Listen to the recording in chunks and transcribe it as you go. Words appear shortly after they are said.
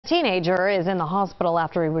teenager is in the hospital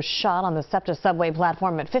after he was shot on the SEPTA subway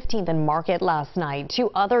platform at 15th and Market last night. Two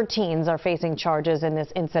other teens are facing charges in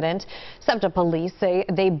this incident. SEPTA police say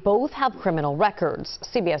they both have criminal records.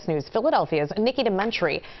 CBS News Philadelphia's Nikki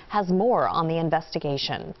DeMentri has more on the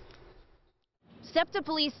investigation. SEPTA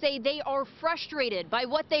police say they are frustrated by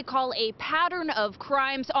what they call a pattern of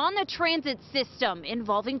crimes on the transit system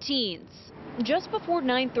involving teens. Just before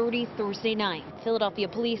 9:30 Thursday night, Philadelphia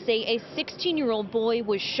police say a 16-year-old boy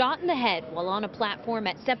was shot in the head while on a platform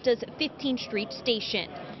at SEPTA's 15th Street station.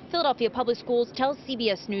 Philadelphia Public Schools tells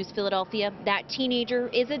CBS News Philadelphia that teenager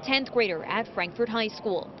is a 10th grader at Frankford High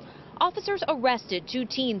School. Officers arrested two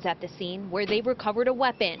teens at the scene where they recovered a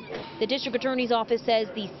weapon. The district attorney's office says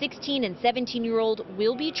the 16 and 17-year-old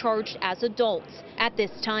will be charged as adults. At this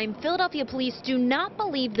time, Philadelphia police do not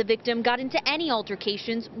believe the victim got into any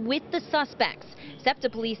altercations with the suspects. SEPTA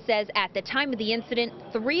police says at the time of the incident,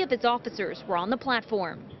 3 of its officers were on the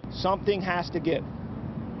platform. Something has to give.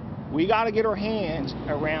 We got to get our hands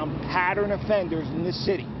around pattern offenders in this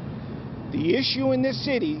city. The issue in this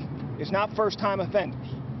city is not first-time offenders.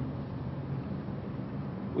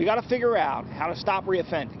 We got to figure out how to stop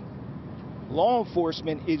reoffending. Law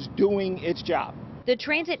enforcement is doing its job. The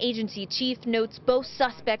transit agency chief notes both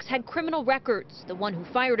suspects had criminal records. The one who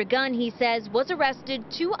fired a gun, he says, was arrested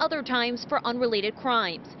 2 other times for unrelated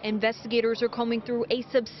crimes. Investigators are combing through a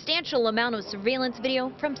substantial amount of surveillance video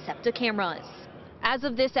from SEPTA cameras. As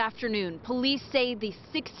of this afternoon, police say the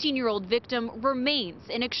 16-year-old victim remains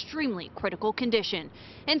in extremely critical condition.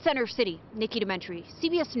 In Center City, Nikki DeMentri,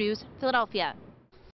 CBS News, Philadelphia.